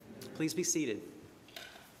Please be seated.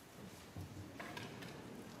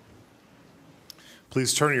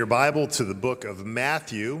 Please turn your Bible to the book of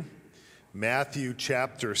Matthew, Matthew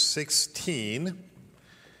chapter 16.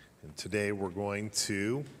 And today we're going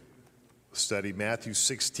to study Matthew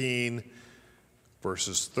 16,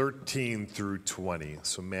 verses 13 through 20.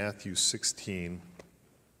 So Matthew 16,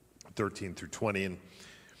 13 through 20. And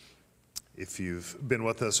if you've been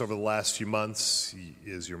with us over the last few months,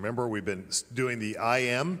 as you remember, we've been doing the I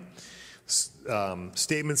am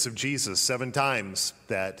statements of Jesus 7 times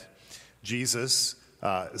that Jesus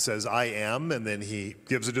says, I am, and then he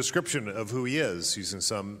gives a description of who he is, using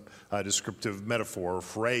some descriptive metaphor or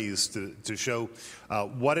phrase to show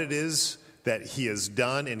what it is that he has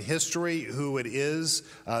done in history, who it is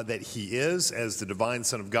that he is as the divine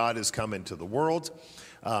Son of God has come into the world.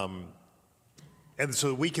 And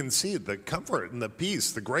so we can see the comfort and the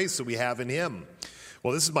peace, the grace that we have in him.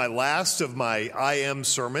 Well, this is my last of my I am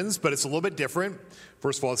sermons, but it's a little bit different.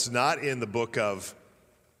 First of all, it's not in the book of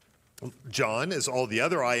John, as all the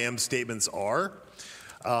other I am statements are.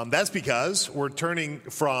 That's because we're turning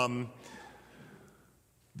from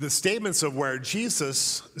the statements of where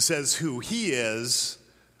Jesus says who he is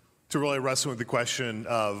to really wrestling with the question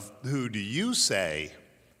of who do you say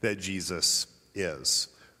that Jesus is?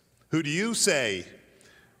 Who do you say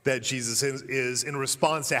that Jesus is in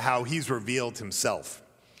response to how he's revealed himself?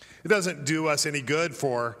 It doesn't do us any good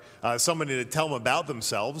for somebody to tell them about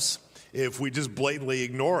themselves if we just blatantly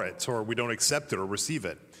ignore it or we don't accept it or receive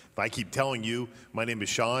it. If I keep telling you, my name is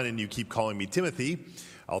Sean, and you keep calling me Timothy,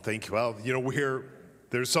 I'll think, well,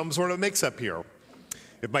 there's some sort of mix-up here.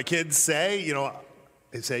 If my kids say,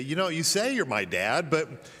 they say, you say you're my dad, but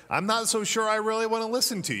I'm not so sure I really want to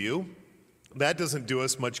listen to you. That doesn't do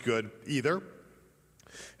us much good either.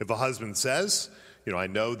 If a husband says, I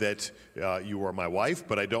know that you are my wife,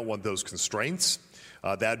 but I don't want those constraints,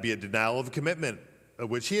 that'd be a denial of commitment,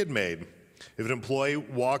 which he had made. If an employee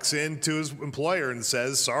walks into his employer and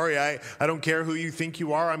says, sorry, I don't care who you think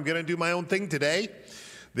you are, I'm going to do my own thing today,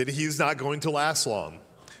 then he's not going to last long.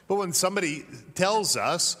 But when somebody tells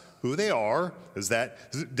us who they are, as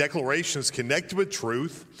that declaration is connected with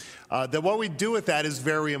truth, then what we do with that is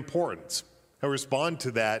very important. How we respond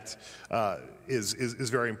to that is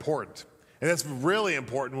very important. And that's really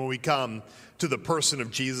important when we come to the person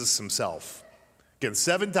of Jesus himself. Again,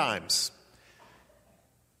 7 times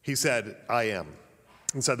he said, I am,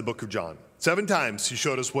 inside the book of John. 7 times he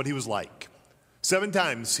showed us what he was like. 7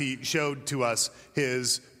 times he showed to us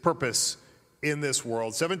his purpose in this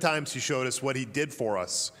world. 7 times he showed us what he did for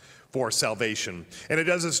us for salvation. And it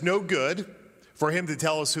does us no good for him to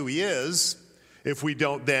tell us who he is if we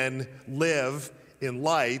don't then live in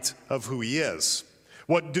light of who he is.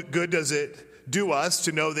 What good does it do us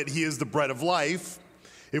to know that he is the bread of life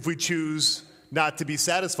if we choose not to be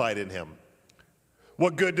satisfied in him?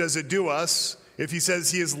 What good does it do us if he says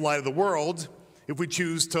he is the light of the world if we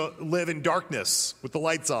choose to live in darkness with the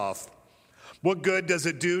lights off? What good does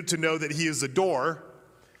it do to know that he is the door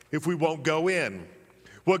if we won't go in?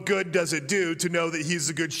 What good does it do to know that he's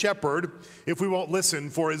the good shepherd if we won't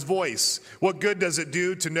listen for his voice? What good does it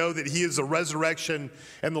do to know that he is the resurrection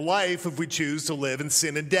and the life if we choose to live in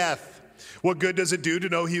sin and death? What good does it do to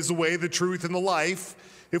know he's the way, the truth, and the life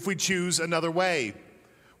if we choose another way?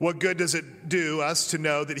 What good does it do us to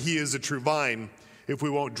know that he is the true vine if we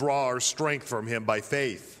won't draw our strength from him by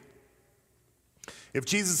faith? If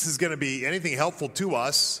Jesus is going to be anything helpful to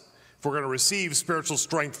us, if we're going to receive spiritual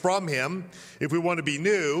strength from him, if we want to be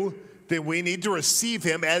new, then we need to receive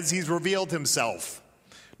him as he's revealed himself.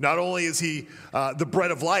 Not only is he the bread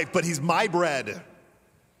of life, but he's my bread.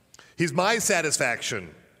 He's my satisfaction.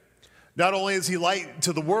 Not only is he light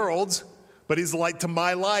to the world, but he's the light to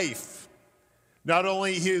my life. Not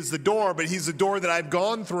only he is the door, but he's the door that I've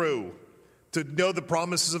gone through to know the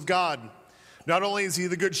promises of God. Not only is he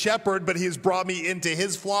the good shepherd, but he has brought me into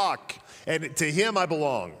his flock, and to him I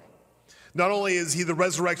belong. Not only is he the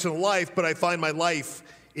resurrection of life, but I find my life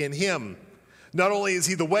in him. Not only is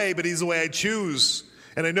he the way, but he's the way I choose,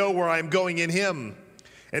 and I know where I'm going in him.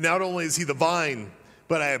 And not only is he the vine,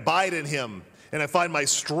 but I abide in him, and I find my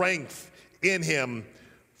strength in him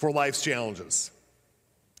for life's challenges.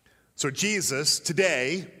 So Jesus,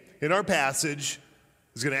 today, in our passage,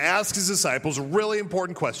 is going to ask his disciples a really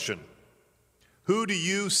important question. Who do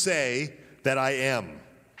you say that I am?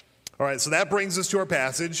 All right, so that brings us to our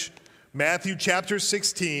passage, Matthew chapter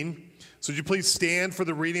 16. So would you please stand for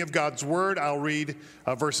the reading of God's word? I'll read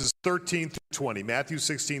verses 13 through 20. Matthew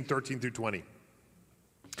 16, 13 through 20.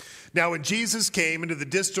 Now when Jesus came into the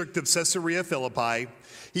district of Caesarea Philippi,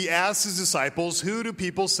 he asked his disciples, who do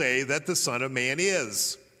people say that the Son of Man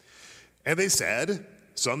is? And they said,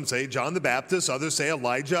 Some say John the Baptist, others say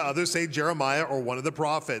Elijah, others say Jeremiah or one of the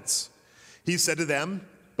prophets. He said to them,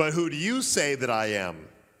 "But who do you say that I am?"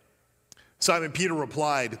 Simon Peter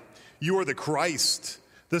replied, "You are the Christ,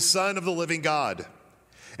 the Son of the living God."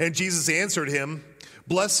 And Jesus answered him,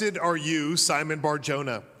 "Blessed are you, Simon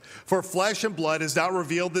Bar-Jonah, for flesh and blood has not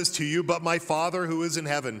revealed this to you, but my Father who is in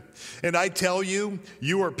heaven. And I tell you,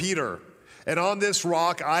 you are Peter, and on this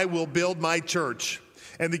rock I will build my church,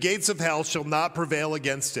 and the gates of hell shall not prevail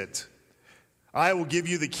against it. I will give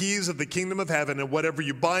you the keys of the kingdom of heaven, and whatever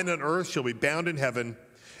you bind on earth shall be bound in heaven,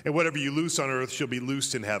 and whatever you loose on earth shall be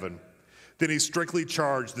loosed in heaven." Then he strictly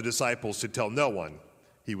charged the disciples to tell no one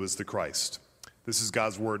he was the Christ. This is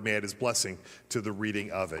God's word. May it his blessing to the reading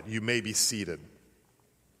of it. You may be seated.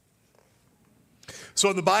 So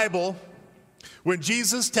in the Bible, when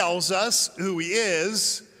Jesus tells us who he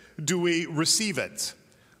is, do we receive it?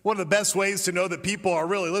 One of the best ways to know that people are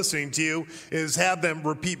really listening to you is have them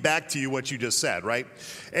repeat back to you what you just said, right?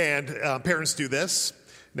 And parents do this.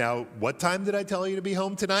 Now, what time did I tell you to be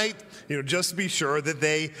home tonight? Just to be sure that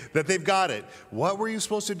they've got it. What were you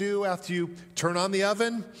supposed to do after you turn on the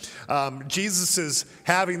oven? Jesus is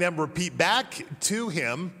having them repeat back to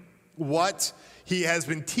him what he has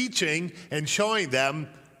been teaching and showing them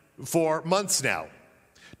for months now.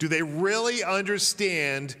 Do they really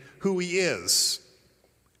understand who he is?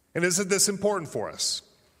 And isn't this important for us?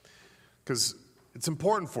 Because it's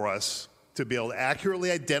important for us to be able to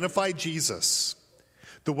accurately identify Jesus.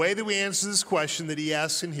 The way that we answer this question that he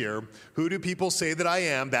asks in here, who do people say that I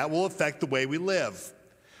am, that will affect the way we live.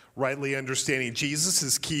 Rightly understanding Jesus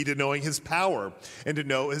is key to knowing his power, and to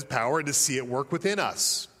know his power and to see it work within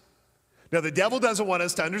us. Now, the devil doesn't want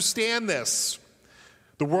us to understand this.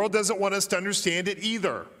 The world doesn't want us to understand it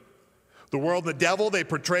either. The world and the devil, they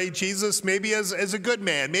portray Jesus maybe as a good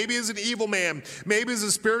man, maybe as an evil man, maybe as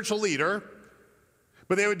a spiritual leader.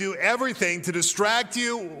 But they would do everything to distract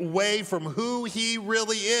you away from who he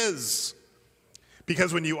really is.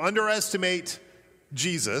 Because when you underestimate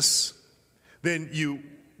Jesus, then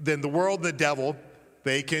the world and the devil,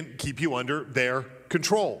 they can keep you under their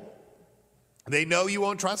control. They know you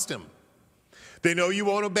won't trust him. They know you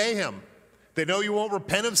won't obey him. They know you won't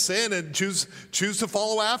repent of sin and choose to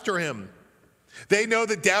follow after him. They know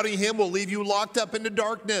that doubting him will leave you locked up into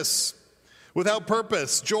darkness, without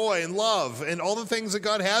purpose, joy, and love, and all the things that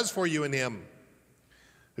God has for you in him.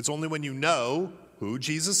 It's only when you know who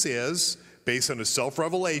Jesus is, based on his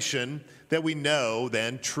self-revelation, that we know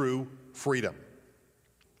then true freedom.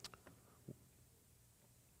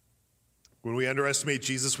 When we underestimate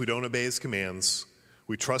Jesus, we don't obey his commands.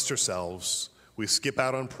 We trust ourselves. We skip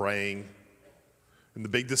out on praying and the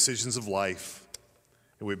big decisions of life,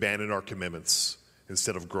 and we abandon our commitments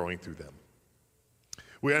instead of growing through them.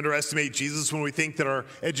 We underestimate Jesus when we think that our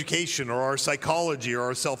education or our psychology or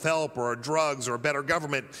our self-help or our drugs or a better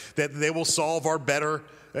government, that they will solve our better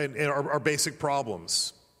and our basic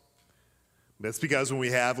problems. That's because when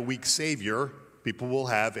we have a weak Savior, people will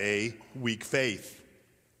have a weak faith.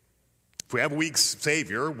 If we have a weak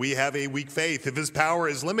Savior, we have a weak faith. If his power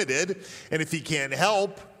is limited and if he can't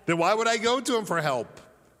help, then why would I go to him for help?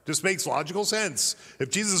 Just makes logical sense.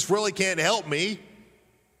 If Jesus really can't help me,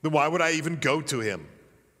 then why would I even go to him?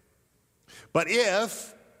 But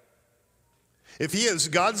if he is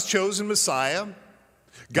God's chosen Messiah,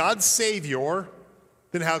 God's Savior,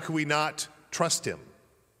 then how can we not trust him?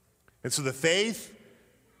 And so the faith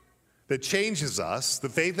that changes us, the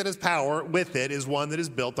faith that has power with it, is one that is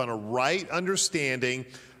built on a right understanding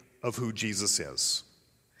of who Jesus is.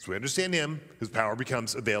 As we understand him, his power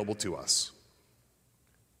becomes available to us.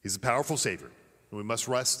 He's a powerful Savior, and we must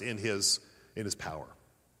rest in his power.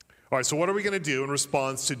 All right, so what are we going to do in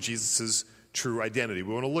response to Jesus' true identity?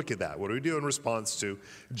 We want to look at that. What do we do in response to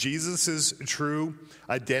Jesus' true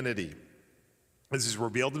identity? As he's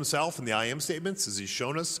revealed himself in the I am statements, as he's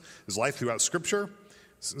shown us his life throughout Scripture,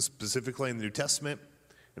 specifically in the New Testament,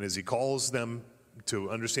 and as he calls them to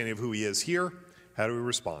understanding of who he is here, how do we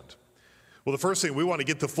respond? Well, the first thing, we want to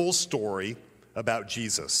get the full story about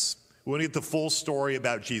Jesus. We want to get the full story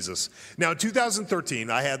about Jesus. Now, in 2013,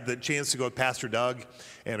 I had the chance to go with Pastor Doug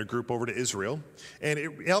and a group over to Israel, and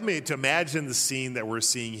it helped me to imagine the scene that we're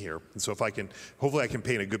seeing here. And so hopefully I can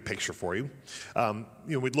paint a good picture for you.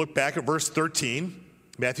 We'd look back at verse 13,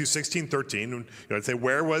 Matthew 16:13, and I'd say,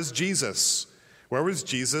 where was Jesus? Where was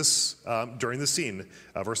Jesus during the scene?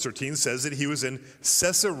 Verse 13 says that he was in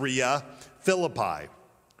Caesarea Philippi.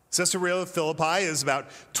 Caesarea Philippi is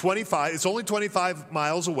it's only 25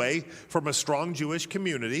 miles away from a strong Jewish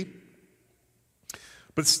community.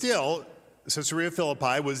 But still, Caesarea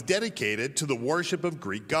Philippi was dedicated to the worship of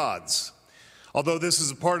Greek gods. Although this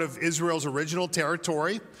is a part of Israel's original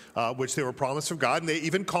territory, which they were promised of God, and they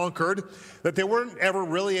even conquered, that they weren't ever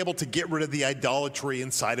really able to get rid of the idolatry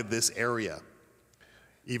inside of this area.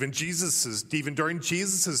 Even during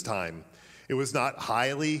Jesus' time, it was not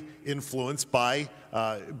highly influenced by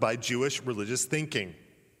Jewish religious thinking.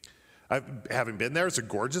 Having been there, it's a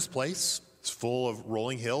gorgeous place. It's full of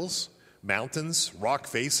rolling hills, mountains, rock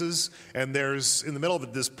faces, and there's, in the middle of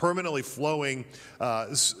it, this permanently flowing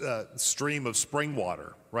stream of spring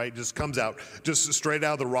water, right? Just comes out, just straight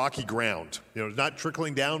out of the rocky ground. Not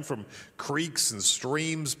trickling down from creeks and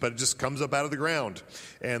streams, but it just comes up out of the ground.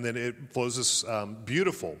 And then it flows this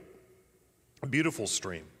beautiful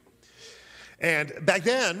stream. And back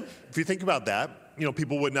then, if you think about that,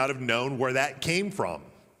 people would not have known where that came from.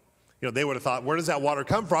 They would have thought, where does that water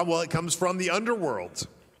come from? Well, it comes from the underworld.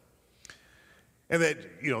 And that,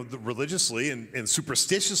 religiously and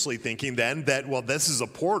superstitiously thinking then that, well, this is a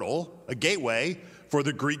portal, a gateway for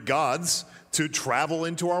the Greek gods to travel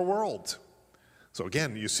into our world. So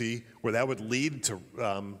again, you see where that would lead to,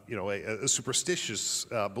 a superstitious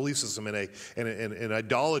belief system and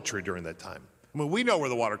idolatry during that time. I mean, we know where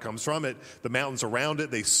the water comes from. The mountains around it,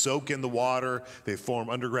 they soak in the water. They form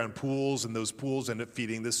underground pools, and those pools end up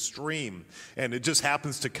feeding this stream. And it just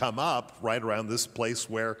happens to come up right around this place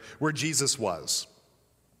where Jesus was,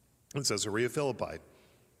 in Caesarea Philippi.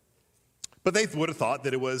 But they would have thought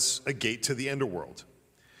that it was a gate to the underworld.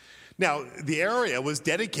 Now, the area was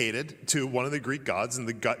dedicated to one of the Greek gods, and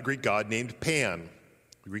the Greek god named Pan,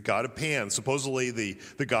 the Greek god of Pan, supposedly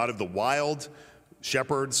the god of the wild,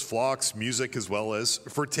 shepherds, flocks, music, as well as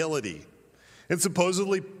fertility. And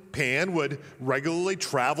supposedly Pan would regularly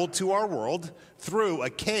travel to our world through a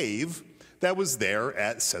cave that was there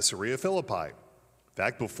at Caesarea Philippi. In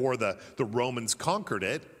fact, before the Romans conquered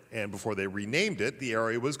it and before they renamed it, the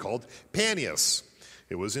area was called Panias.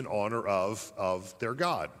 It was in honor of their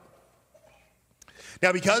god.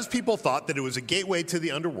 Now, because people thought that it was a gateway to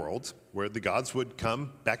the underworld, where the gods would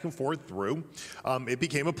come back and forth through, it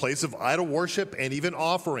became a place of idol worship and even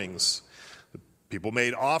offerings. People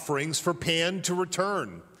made offerings for Pan to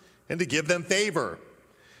return and to give them favor.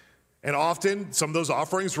 And often, some of those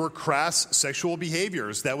offerings were crass sexual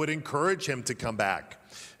behaviors that would encourage him to come back,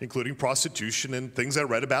 including prostitution and things I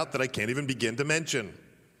read about that I can't even begin to mention.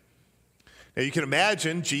 Now, you can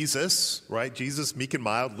imagine Jesus, right? Jesus, meek and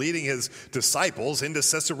mild, leading his disciples into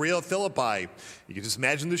Caesarea Philippi. You can just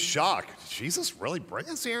imagine the shock. Did Jesus really bring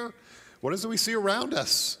us here? What is it we see around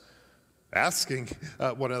us? Asking,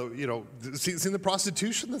 seeing the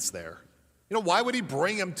prostitution that's there. Why would he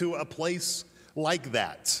bring them to a place like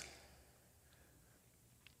that?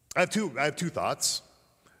 I have two thoughts.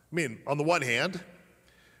 I mean, on the one hand,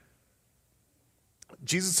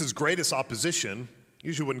 Jesus' greatest opposition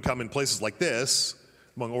usually wouldn't come in places like this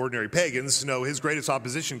among ordinary pagans. No, his greatest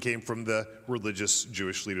opposition came from the religious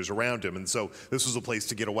Jewish leaders around him. And so this was a place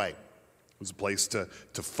to get away. It was a place to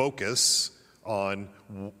focus on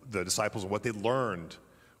the disciples and what they learned,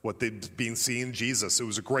 what they'd been seeing in Jesus. It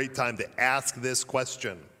was a great time to ask this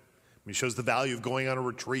question. It shows the value of going on a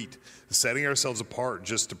retreat, setting ourselves apart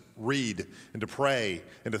just to read and to pray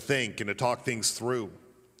and to think and to talk things through.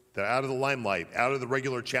 They're out of the limelight, out of the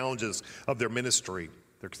regular challenges of their ministry.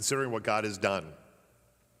 They're considering what God has done.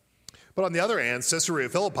 But on the other hand, Caesarea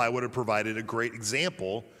Philippi would have provided a great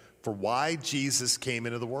example for why Jesus came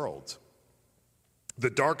into the world. The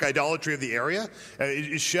dark idolatry of the area,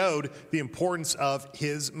 it showed the importance of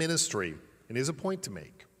his ministry, and he has a point to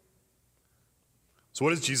make. So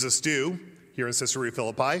what does Jesus do here in Caesarea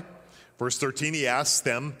Philippi? Verse 13, he asks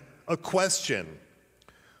them a question.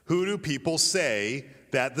 Who do people say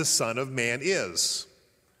that the Son of Man is?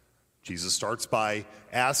 Jesus starts by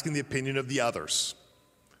asking the opinion of the others.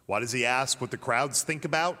 Why does he ask what the crowds think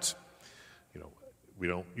about? We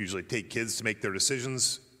don't usually take kids to make their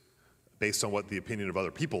decisions based on what the opinion of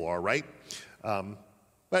other people are, right?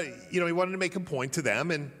 But he wanted to make a point to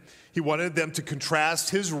them, and he wanted them to contrast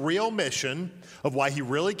his real mission of why he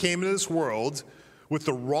really came into this world with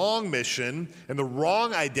the wrong mission and the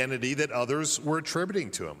wrong identity that others were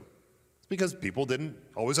attributing to him. Because people didn't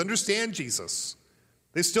always understand Jesus.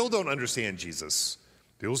 They still don't understand Jesus.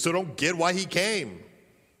 People still don't get why he came.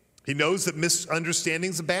 He knows that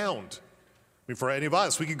misunderstandings abound. I mean, for any of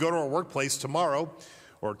us, we could go to our workplace tomorrow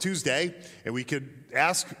or Tuesday, and we could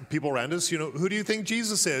ask people around us, who do you think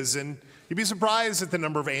Jesus is? And you'd be surprised at the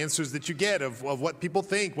number of answers that you get of what people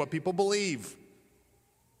think, what people believe.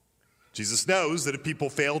 Jesus knows that if people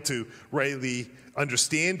fail to rightly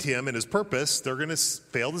understand him and his purpose, they're going to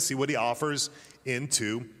fail to see what he offers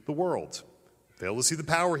into the world, fail to see the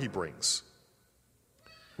power he brings.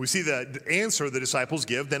 We see the answer the disciples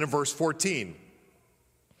give then in verse 14.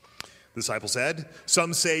 The disciples said,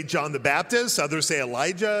 some say John the Baptist, others say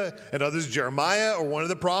Elijah, and others Jeremiah or one of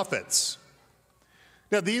the prophets.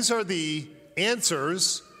 Now, these are the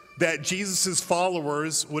answers that Jesus'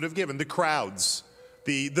 followers would have given, the crowds,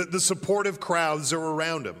 the supportive crowds that were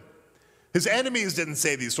around him. His enemies didn't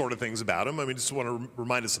say these sort of things about him. I mean, just want to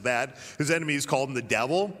remind us of that. His enemies called him the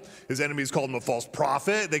devil. His enemies called him a false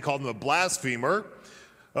prophet. They called him a blasphemer.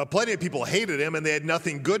 Plenty of people hated him, and they had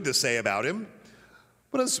nothing good to say about him.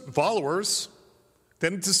 But his followers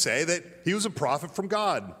tended to say that he was a prophet from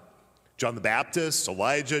God. John the Baptist,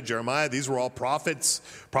 Elijah, Jeremiah, these were all prophets.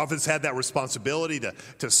 Prophets had that responsibility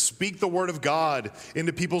to speak the word of God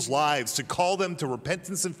into people's lives, to call them to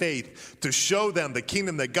repentance and faith, to show them the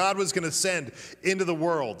kingdom that God was going to send into the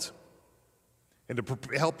world, and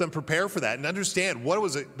to help them prepare for that and understand what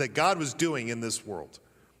was it that God was doing in this world.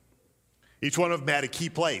 Each one of them had a key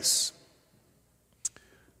place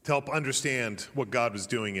to help understand what God was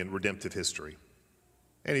doing in redemptive history.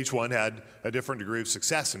 And each one had a different degree of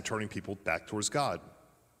success in turning people back towards God.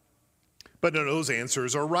 But none of those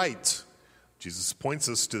answers are right. Jesus points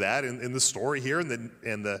us to that in the story here, and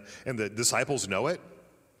the disciples know it.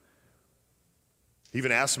 He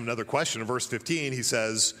even asks them another question. In verse 15, he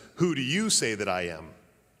says, who do you say that I am?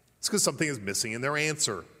 It's because something is missing in their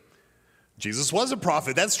answer. Jesus was a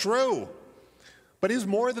prophet, that's true. But he's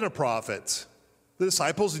more than a prophet. The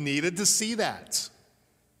disciples needed to see that.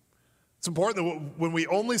 It's important that when we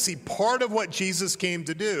only see part of what Jesus came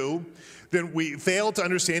to do, then we fail to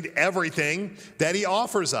understand everything that he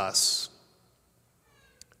offers us.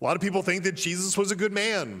 A lot of people think that Jesus was a good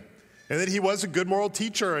man and that he was a good moral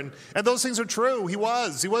teacher, and those things are true. He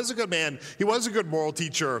was a good man. He was a good moral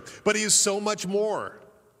teacher, but he is so much more.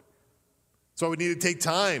 So we need to take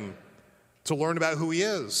time to learn about who he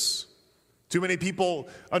is. Too many people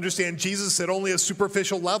understand Jesus at only a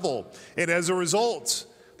superficial level, and as a result,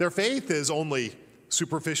 their faith is only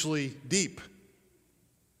superficially deep.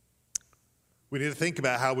 We need to think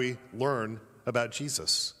about how we learn about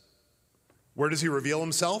Jesus. Where does he reveal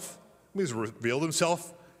himself? He's revealed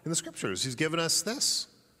himself in the scriptures. He's given us this.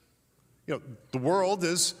 The world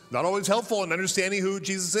is not always helpful in understanding who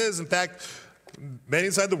Jesus is. In fact, many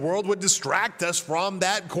inside the world would distract us from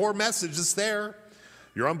that core message that's there.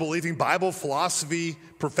 Your unbelieving Bible philosophy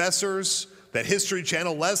professors, that History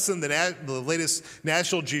Channel lesson, the latest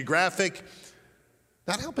National Geographic,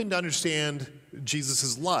 not helping to understand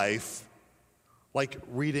Jesus' life like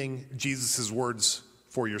reading Jesus' words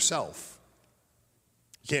for yourself.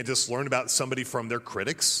 You can't just learn about somebody from their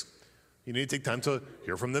critics. You need to take time to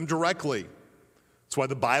hear from them directly. That's why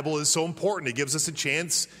the Bible is so important. It gives us a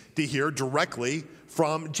chance to hear directly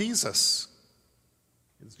from Jesus.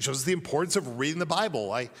 It shows the importance of reading the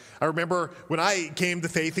Bible. I remember when I came to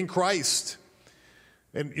faith in Christ,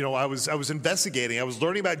 and I was investigating. I was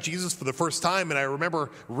learning about Jesus for the first time, and I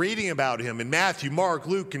remember reading about him in Matthew, Mark,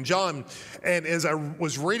 Luke, and John. And as I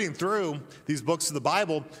was reading through these books of the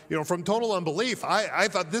Bible, from total unbelief, I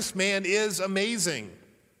thought this man is amazing.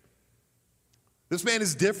 This man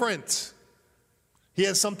is different. He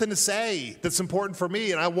has something to say that's important for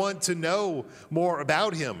me, and I want to know more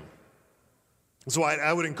about him. So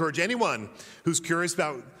I would encourage anyone who's curious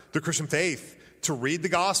about the Christian faith to read the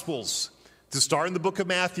Gospels, to start in the book of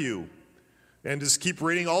Matthew, and just keep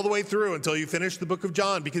reading all the way through until you finish the book of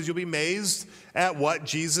John, because you'll be amazed at what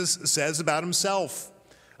Jesus says about himself,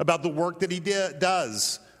 about the work that he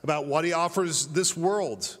does, about what he offers this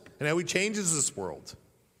world, and how he changes this world.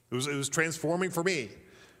 It was transforming for me.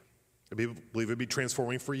 I believe it would be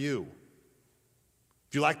transforming for you.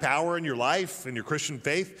 If you lack power in your life and your Christian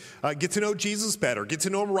faith, get to know Jesus better. Get to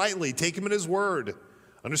know him rightly. Take him at his word.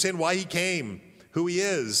 Understand why he came, who he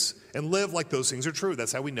is, and live like those things are true.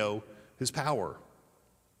 That's how we know his power.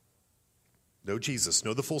 Know Jesus.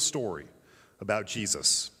 Know the full story about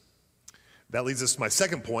Jesus. That leads us to my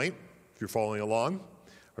second point, if you're following along.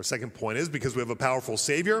 Our second point is, because we have a powerful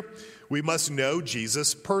Savior, we must know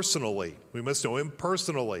Jesus personally. We must know him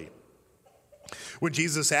personally. When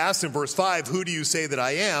Jesus asked in verse 5, who do you say that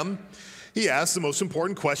I am? He asked the most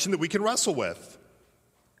important question that we can wrestle with.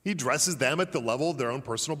 He addresses them at the level of their own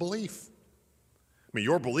personal belief.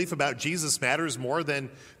 Your belief about Jesus matters more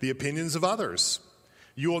than the opinions of others.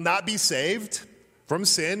 You will not be saved from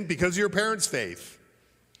sin because of your parents' faith,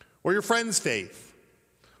 or your friend's faith,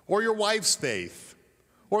 or your wife's faith,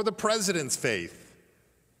 or the president's faith,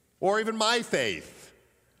 or even my faith.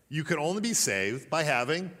 You can only be saved by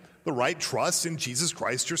having the right trust in Jesus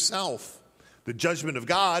Christ yourself. The judgment of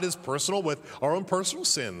God is personal with our own personal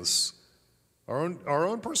sins, our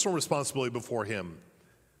own personal responsibility before him.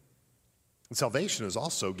 And salvation is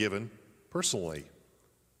also given personally,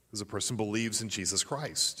 as a person believes in Jesus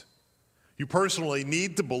Christ. You personally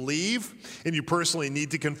need to believe, and you personally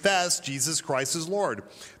need to confess Jesus Christ as Lord.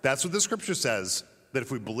 That's what the Scripture says, that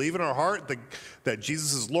if we believe in our heart that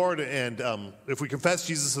Jesus is Lord, and if we confess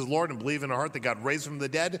Jesus as Lord and believe in our heart that God raised him from the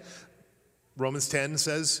dead, Romans 10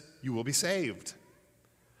 says you will be saved.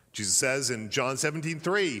 Jesus says in John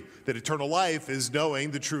 17:3 that eternal life is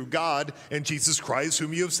knowing the true God and Jesus Christ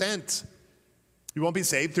whom you have sent. You won't be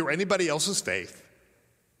saved through anybody else's faith,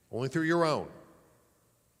 only through your own.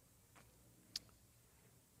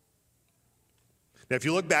 Now, if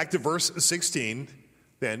you look back to verse 16,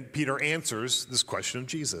 then Peter answers this question of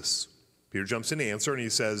Jesus. Peter jumps in to answer, and he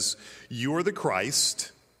says, "You are the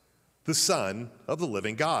Christ, the Son of the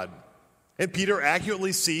living God." And Peter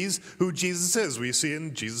accurately sees who Jesus is. We see it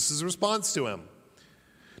in Jesus' response to him.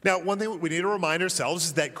 Now, one thing we need to remind ourselves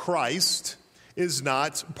is that Christ is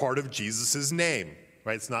not part of Jesus' name,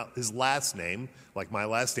 right? It's not his last name, like my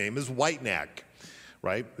last name is Whitenack,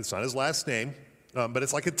 right? It's not his last name, but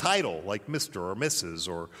it's like a title, like Mr. or Mrs.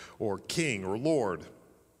 or King or Lord.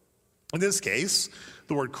 In this case,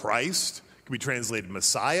 the word Christ can be translated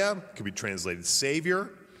Messiah, can be translated Savior.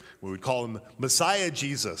 We would call him Messiah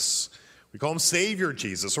Jesus. We call him Savior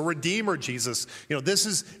Jesus or Redeemer Jesus. This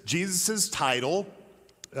is Jesus' title,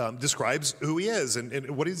 describes who he is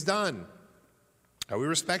and what he's done, how we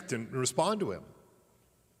respect and respond to him.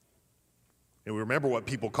 And we remember what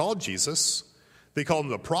people called Jesus. They called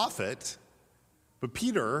him the prophet, but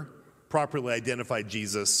Peter properly identified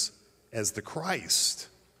Jesus as the Christ.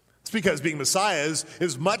 It's because being Messiah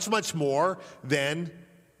is much, much more than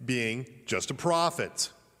being just a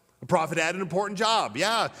prophet. A prophet had an important job,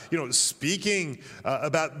 speaking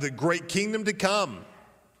about the great kingdom to come.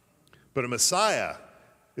 But a Messiah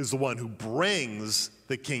is the one who brings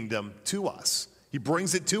the kingdom to us. He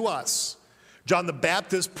brings it to us. John the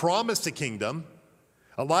Baptist promised a kingdom.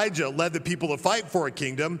 Elijah led the people to fight for a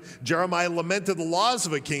kingdom. Jeremiah lamented the laws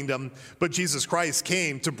of a kingdom. But Jesus Christ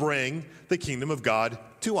came to bring the kingdom of God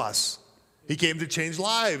to us. He came to change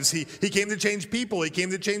lives. He came to change people. He came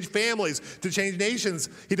to change families, to change nations.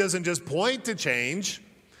 He doesn't just point to change.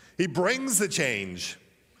 He brings the change.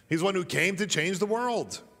 He's one who came to change the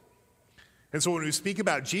world. And so when we speak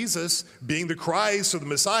about Jesus being the Christ or the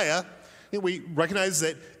Messiah, we recognize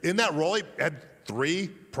that in that role, he had three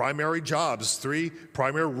primary jobs, three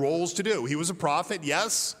primary roles to do. He was a prophet,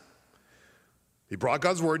 yes. He brought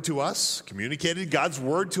God's word to us, communicated God's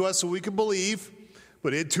word to us so we could believe.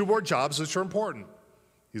 But he had two more jobs which are important.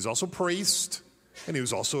 He was also a priest, and he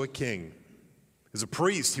was also a king. As a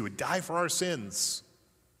priest, he would die for our sins,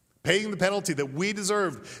 paying the penalty that we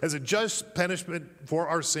deserved as a just punishment for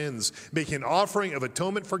our sins, making an offering of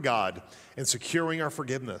atonement for God, and securing our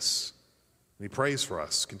forgiveness. And he prays for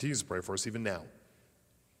us, continues to pray for us even now.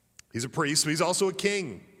 He's a priest, but he's also a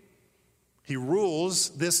king. He rules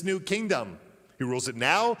this new kingdom. He rules it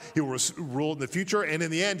now, he will rule in the future, and in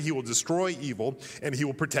the end, he will destroy evil, and he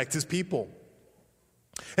will protect his people.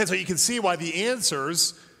 And so you can see why the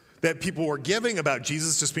answers that people were giving about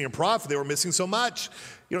Jesus just being a prophet, they were missing so much.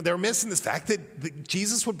 They were missing this fact that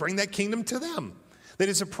Jesus would bring that kingdom to them, that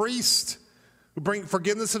he's a priest, would bring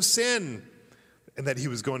forgiveness of sin, and that he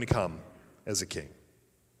was going to come as a king.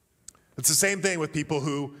 It's the same thing with people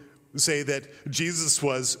who say that Jesus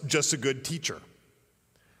was just a good teacher.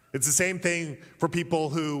 It's the same thing for people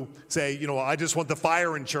who say, I just want the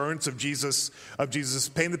fire insurance of Jesus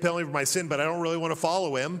paying the penalty for my sin, but I don't really want to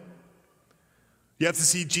follow him. You have to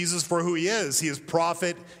see Jesus for who he is. He is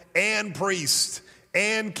prophet and priest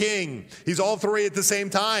and king. He's all three at the same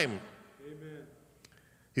time. Amen.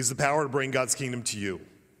 He's the power to bring God's kingdom to you.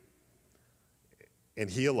 And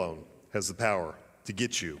he alone has the power to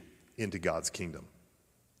get you into God's kingdom.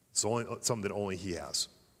 It's something that only he has.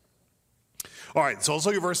 All right, so let's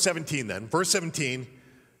look at verse 17 then. Verse 17,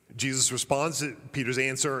 Jesus responds to Peter's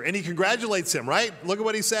answer, and he congratulates him, right? Look at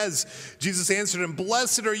what he says. Jesus answered him,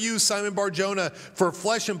 "Blessed are you, Simon Bar-Jonah, for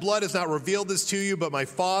flesh and blood has not revealed this to you, but my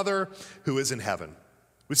Father who is in heaven."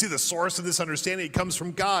 We see the source of this understanding. It comes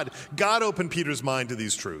from God. God opened Peter's mind to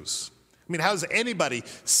these truths. I mean, how does anybody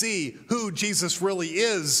see who Jesus really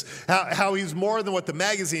is? How he's more than what the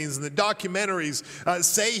magazines and the documentaries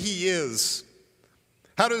say he is?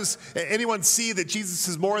 How does anyone see that Jesus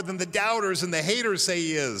is more than the doubters and the haters say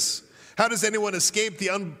he is? How does anyone escape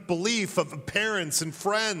the unbelief of parents and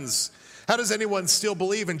friends? How does anyone still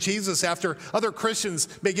believe in Jesus after other Christians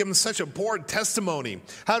may give him such a poor testimony?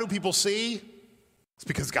 How do people see? It's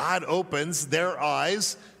because God opens their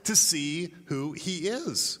eyes to see who he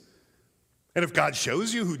is. And if God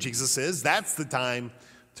shows you who Jesus is, that's the time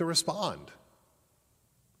to respond.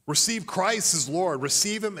 Receive Christ as Lord.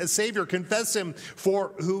 Receive him as Savior. Confess him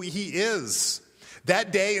for who he is.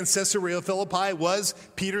 That day in Caesarea Philippi was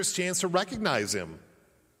Peter's chance to recognize him.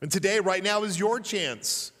 And today, right now, is your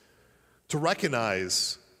chance to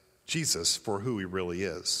recognize Jesus for who he really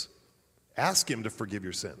is. Ask him to forgive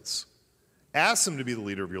your sins. Ask him to be the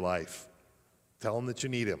leader of your life. Tell him that you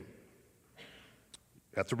need him.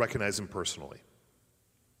 You have to recognize him personally.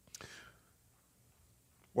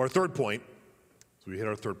 Well, our third point, so we hit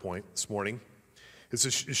our third point this morning, is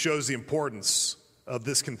it shows the importance of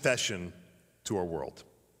this confession to our world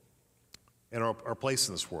and our place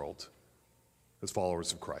in this world as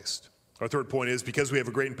followers of Christ. Our third point is, because we have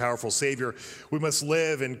a great and powerful Savior, we must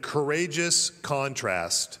live in courageous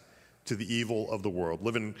contrast to the evil of the world.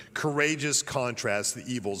 Live in courageous contrast to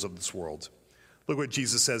the evils of this world. Look what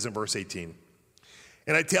Jesus says in verse 18.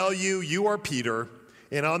 And I tell you, you are Peter,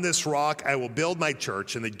 and on this rock I will build my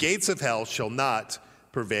church, and the gates of hell shall not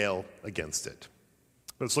prevail against it.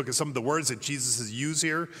 Let's look at some of the words that Jesus has used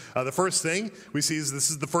here. The first thing we see is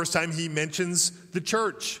this is the first time he mentions the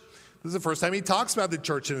church. This is the first time he talks about the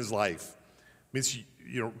church in his life. It's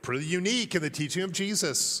pretty unique in the teaching of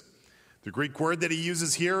Jesus. The Greek word that he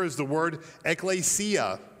uses here is the word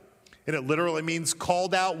ekklesia, and it literally means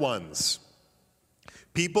called out ones.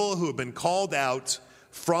 People who have been called out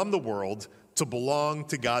from the world to belong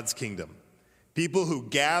to God's kingdom. People who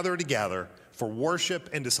gather together for worship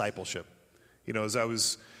and discipleship. As I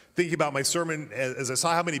was thinking about my sermon, as I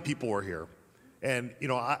saw how many people were here, and,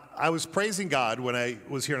 I was praising God when I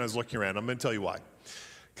was here and I was looking around. I'm going to tell you why.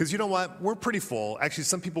 Because you know what? We're pretty full. Actually,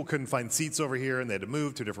 some people couldn't find seats over here and they had to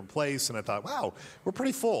move to a different place. And I thought, wow, we're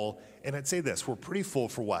pretty full. And I'd say this, we're pretty full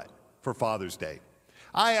for what? For Father's Day.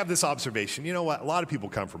 I have this observation. You know what? A lot of people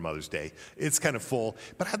come for Mother's Day. It's kind of full.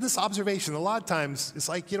 But I have this observation. A lot of times, it's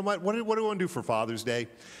like, you know what do we want to do for Father's Day?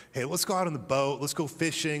 Hey, let's go out on the boat. Let's go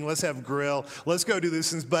fishing. Let's have a grill. Let's go do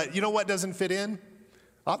these things. But you know what doesn't fit in?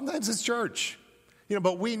 Oftentimes it's church.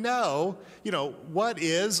 But we know, what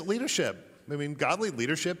is leadership? Godly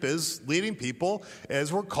leadership is leading people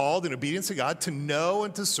as we're called in obedience to God to know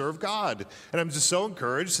and to serve God. And I'm just so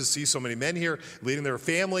encouraged to see so many men here leading their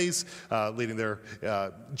families, leading their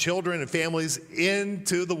children and families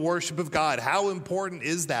into the worship of God. How important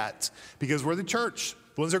is that? Because we're the church.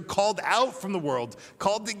 The ones that are called out from the world,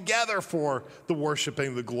 called together for the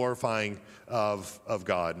worshiping, the glorifying of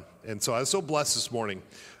God. And so I was so blessed this morning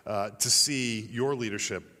to see your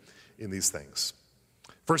leadership in these things.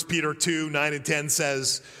 1 Peter 2, 9 and 10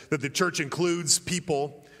 says that the church includes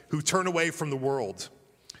people who turn away from the world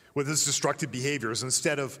with its destructive behaviors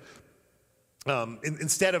instead of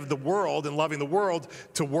the world and loving the world,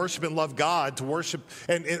 to worship and love God, to worship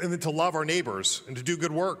and to love our neighbors and to do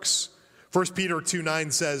good works. 1 Peter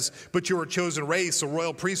 2:9 says, but you are a chosen race, a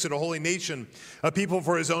royal priesthood, a holy nation, a people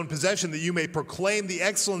for his own possession, that you may proclaim the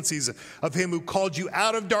excellencies of him who called you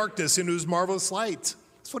out of darkness into his marvelous light.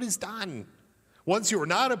 That's what he's done. Once you were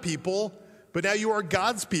not a people, but now you are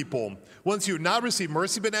God's people. Once you had not received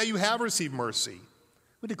mercy, but now you have received mercy.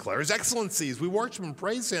 We declare his excellencies. We worship and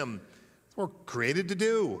praise him. That's what we're created to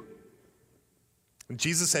do. And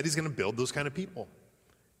Jesus said he's going to build those kind of people.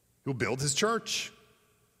 He'll build his church.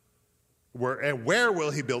 Where will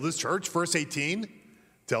he build his church? Verse 18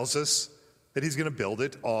 tells us that he's going to build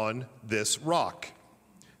it on this rock.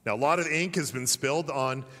 Now, a lot of ink has been spilled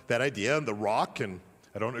on that idea, the rock, and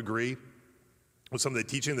I don't agree with some of the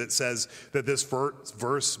teaching that says that this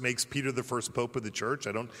verse makes Peter the first pope of the church.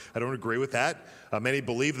 I don't agree with that. Many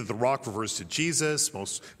believe that the rock refers to Jesus.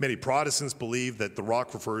 Many Protestants believe that the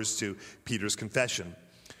rock refers to Peter's confession.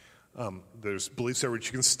 There's beliefs there which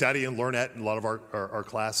you can study and learn at in a lot of our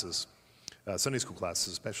classes, Sunday school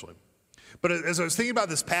classes especially. But as I was thinking about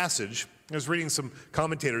this passage, I was reading some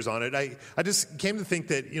commentators on it, I just came to think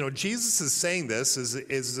that, Jesus is saying this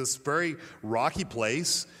is this very rocky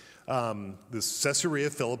place, this Caesarea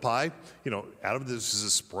Philippi, out of this is a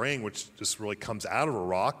spring which just really comes out of a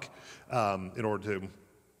rock in order to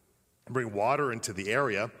bring water into the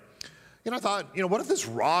area. And I thought, what if this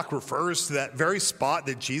rock refers to that very spot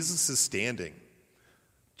that Jesus is standing?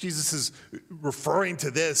 Jesus is referring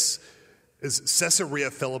to this as Caesarea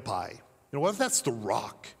Philippi. What if that's the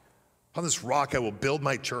rock? On this rock I will build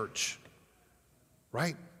my church.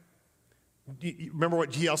 Right? You remember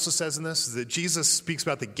what he also says in this? Is that Jesus speaks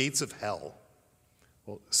about the gates of hell.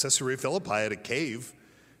 Well, Caesarea Philippi had a cave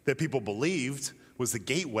that people believed was the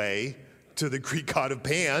gateway to the Greek god of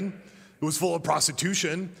Pan. It was full of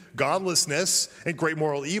prostitution, godlessness, and great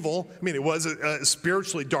moral evil. It was a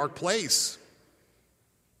spiritually dark place.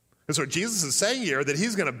 And so Jesus is saying here that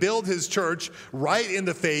he's going to build his church right in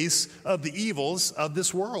the face of the evils of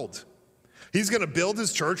this world. He's going to build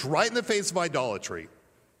his church right in the face of idolatry,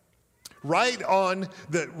 right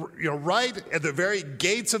at the very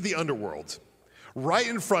gates of the underworld, right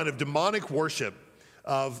in front of demonic worship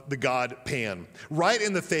of the god Pan, right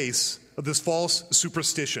in the face of this false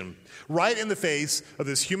superstition, right in the face of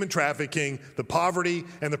this human trafficking, the poverty,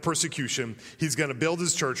 and the persecution. He's going to build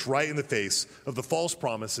his church right in the face of the false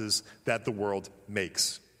promises that the world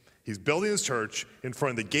makes. He's building his church in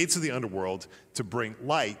front of the gates of the underworld to bring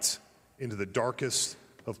light into the darkest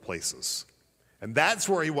of places. And that's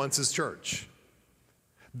where he wants his church.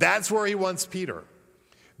 That's where he wants Peter.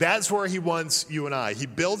 That's where he wants you and I. He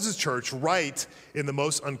builds his church right in the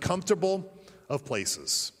most uncomfortable of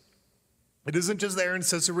places. It isn't just there in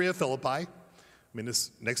Caesarea Philippi. I mean,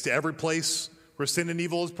 it's next to every place where sin and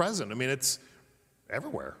evil is present. I mean, it's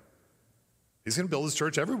everywhere. He's going to build his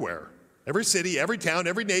church everywhere. Every city, every town,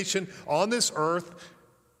 every nation on this earth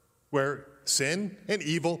where sin and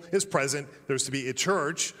evil is present, there's to be a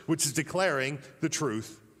church which is declaring the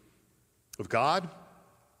truth of God,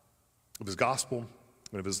 of his gospel,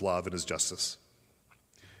 and of his love and his justice.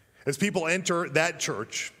 As people enter that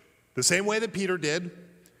church, the same way that Peter did,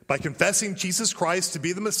 by confessing Jesus Christ to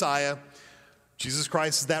be the Messiah, Jesus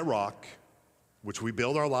Christ is that rock which we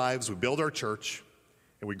build our lives, we build our church,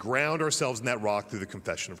 and we ground ourselves in that rock through the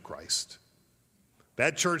confession of Christ.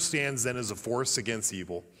 That church stands then as a force against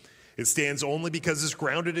evil. It stands only because it's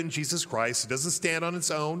grounded in Jesus Christ. It doesn't stand on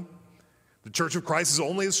its own. The church of Christ is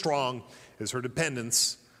only as strong as her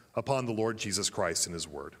dependence upon the Lord Jesus Christ and his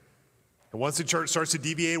word. And once the church starts to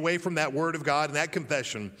deviate away from that word of God and that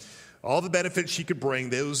confession, all the benefits she could bring,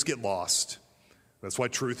 those get lost. That's why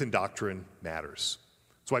truth and doctrine matters.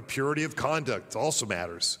 That's why purity of conduct also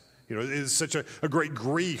matters. You know, it is such a great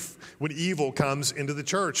grief when evil comes into the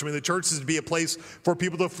church. I mean, the church is to be a place for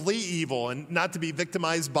people to flee evil and not to be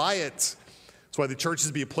victimized by it. That's why the church is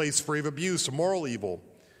to be a place free of abuse or moral evil.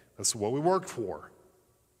 That's what we work for.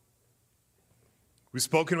 We've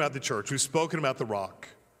spoken about the church. We've spoken about the rock.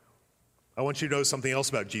 I want you to know something else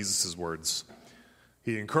about Jesus' words.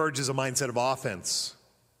 He encourages a mindset of offense.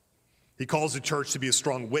 He calls the church to be a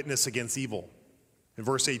strong witness against evil. In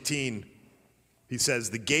verse 18, he says,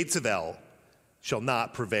 the gates of hell shall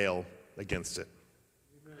not prevail against it.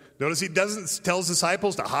 Amen. Notice he doesn't tell his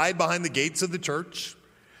disciples to hide behind the gates of the church,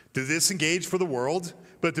 to disengage for the world,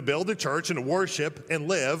 but to build a church and to worship and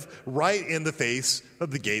live right in the face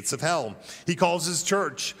of the gates of hell. He calls his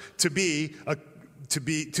church to a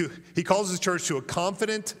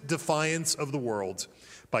confident defiance of the world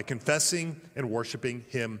by confessing and worshiping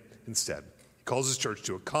him instead. He calls his church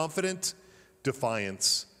to a confident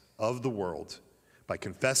defiance of the world by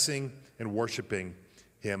confessing and worshiping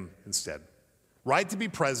him instead. Right to be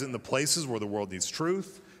present in the places where the world needs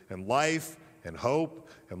truth and life and hope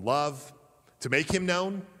and love, to make him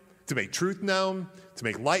known, to make truth known, to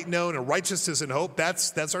make light known, and righteousness and hope.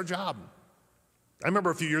 That's our job. I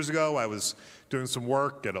remember a few years ago, I was doing some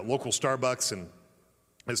work at a local Starbucks, and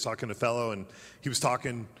I was talking to a fellow, and he was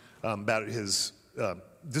talking about his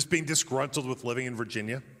just being disgruntled with living in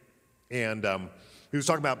Virginia. And he was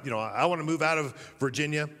talking about, I want to move out of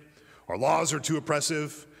Virginia. Our laws are too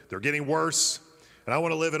oppressive. They're getting worse. And I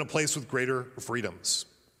want to live in a place with greater freedoms.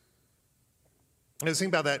 And I was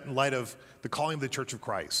thinking about that in light of the calling of the Church of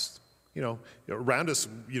Christ. Around us,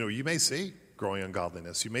 you may see growing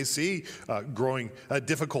ungodliness. You may see growing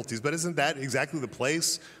difficulties, but isn't that exactly the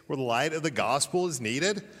place where the light of the gospel is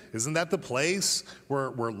needed? Isn't that the place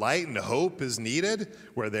where light and hope is needed,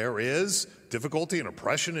 where there is difficulty and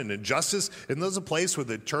oppression and injustice? Isn't that a place where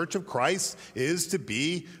the Church of Christ is to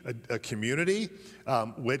be a community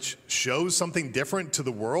which shows something different to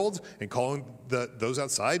the world and calling those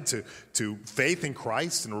outside to faith in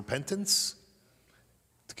Christ and repentance,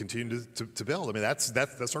 to continue to build? I mean,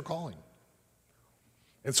 that's our calling.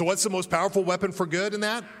 And so what's the most powerful weapon for good in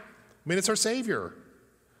that? I mean, it's our Savior.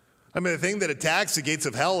 I mean, the thing that attacks the gates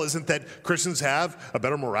of hell isn't that Christians have a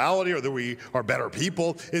better morality or that we are better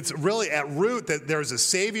people. It's really at root that there's a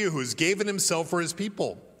Savior who has given himself for his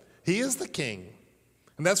people. He is the King.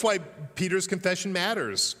 And that's why Peter's confession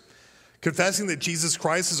matters. Confessing that Jesus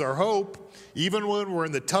Christ is our hope, even when we're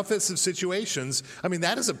in the toughest of situations, I mean,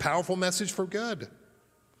 that is a powerful message for good.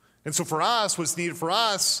 And so for us, what's needed for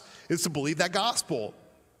us is to believe that gospel.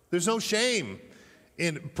 There's no shame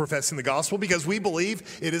in professing the gospel because we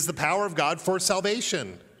believe it is the power of God for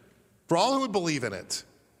salvation, for all who would believe in it.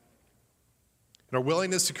 In our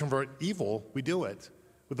willingness to convert evil, we do it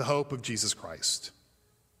with the hope of Jesus Christ.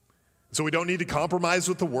 So we don't need to compromise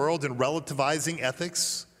with the world in relativizing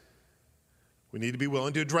ethics. We need to be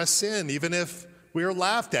willing to address sin, even if we are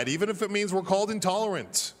laughed at, even if it means we're called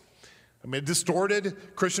intolerant. I mean, a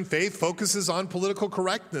distorted Christian faith focuses on political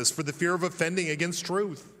correctness for the fear of offending against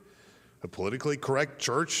truth. A politically correct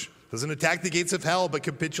church doesn't attack the gates of hell, but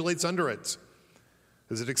capitulates under it.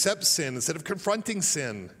 Does it accept sin instead of confronting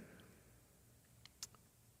sin?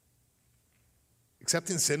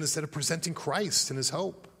 Accepting sin instead of presenting Christ and his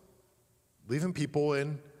hope. Leaving people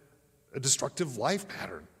in a destructive life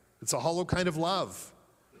pattern. It's a hollow kind of love.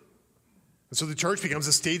 And so the church becomes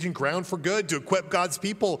a staging ground for good, to equip God's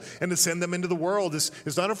people and to send them into the world.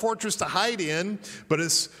 It's not a fortress to hide in, but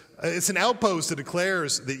it's an outpost that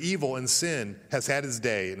declares that evil and sin has had its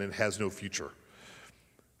day and it has no future.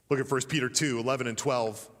 Look at 1 Peter 2, 11 and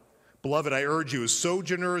 12. Beloved, I urge you as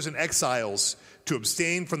sojourners and exiles to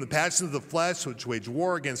abstain from the passions of the flesh which wage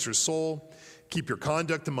war against your soul. Keep your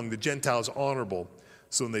conduct among the Gentiles honorable,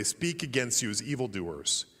 so when they speak against you as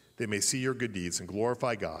evildoers, they may see your good deeds and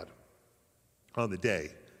glorify God on the day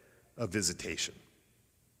of visitation.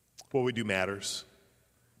 What we do matters.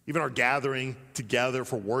 Even our gathering together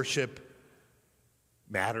for worship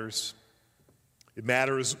matters. It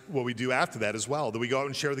matters what we do after that as well, that we go out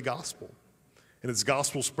and share the gospel. And as the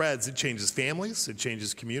gospel spreads, it changes families, it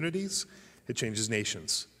changes communities, it changes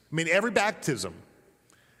nations. I mean, every baptism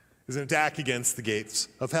is an attack against the gates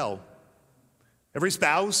of hell. Every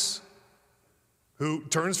spouse who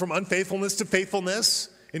turns from unfaithfulness to faithfulness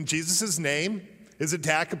in Jesus' name is an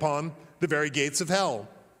attack upon the very gates of hell.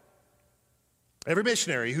 Every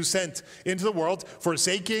missionary who's sent into the world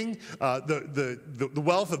forsaking the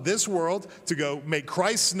wealth of this world to go make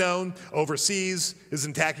Christ known overseas is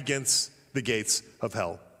an attack against the gates of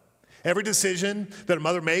hell. Every decision that a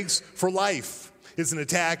mother makes for life is an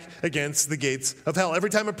attack against the gates of hell. Every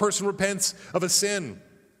time a person repents of a sin,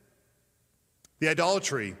 the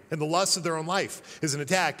idolatry and the lust of their own life is an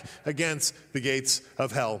attack against the gates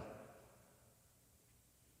of hell.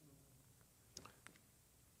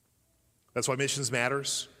 That's why missions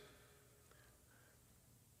matters.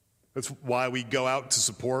 That's why we go out to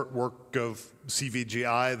support work of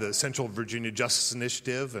CVGI, the Central Virginia Justice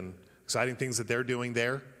Initiative, and exciting things that they're doing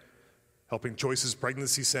there. Helping Choices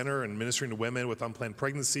Pregnancy Center and ministering to women with unplanned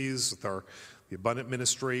pregnancies, with the Abundant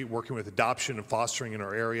Ministry, working with adoption and fostering in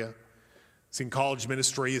our area. Seeing college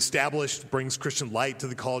ministry established brings Christian light to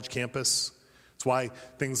the college campus. That's why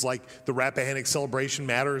things like the Rappahannock celebration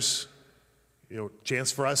matters.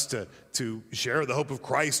 Chance for us to share the hope of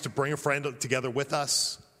Christ, to bring a friend together with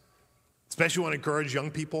us. Especially want to encourage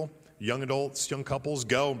young people, young adults, young couples,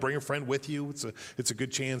 go and bring a friend with you. It's a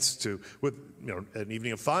good chance to, with an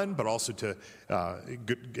evening of fun, but also to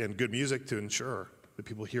good music to ensure that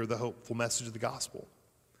people hear the hopeful message of the gospel.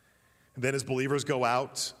 And then as believers go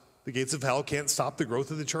out, the gates of hell can't stop the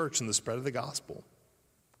growth of the church and the spread of the gospel.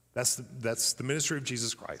 That's the ministry of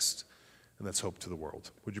Jesus Christ, and that's hope to the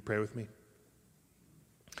world. Would you pray with me?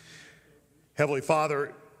 Heavenly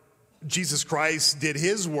Father, Jesus Christ did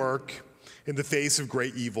his work in the face of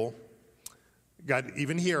great evil. God,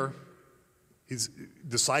 even here, he's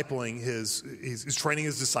discipling he's training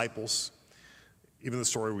his disciples. Even the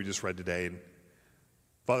story we just read today. And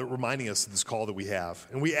Father, reminding us of this call that we have.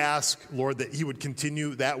 And we ask, Lord, that he would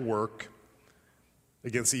continue that work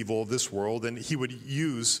against the evil of this world, and he would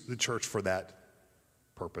use the church for that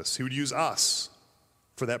purpose. He would use us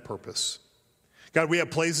for that purpose. God, we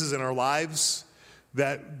have places in our lives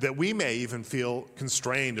that we may even feel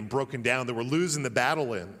constrained and broken down, that we're losing the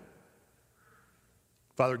battle in.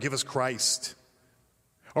 Father, give us Christ.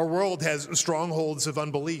 Our world has strongholds of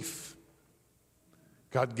unbelief.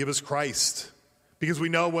 God, give us Christ. Because we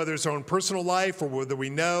know whether it's our own personal life or whether we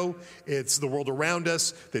know it's the world around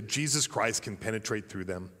us, that Jesus Christ can penetrate through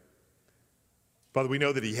them. Father, we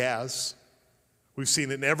know that he has. We've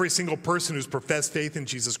seen it in every single person who's professed faith in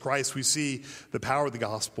Jesus Christ. We see the power of the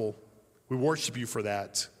gospel. We worship you for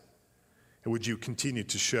that. And would you continue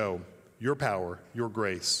to show your power, your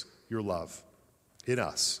grace, your love in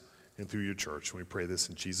us and through your church. And we pray this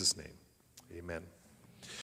in Jesus' name. Amen.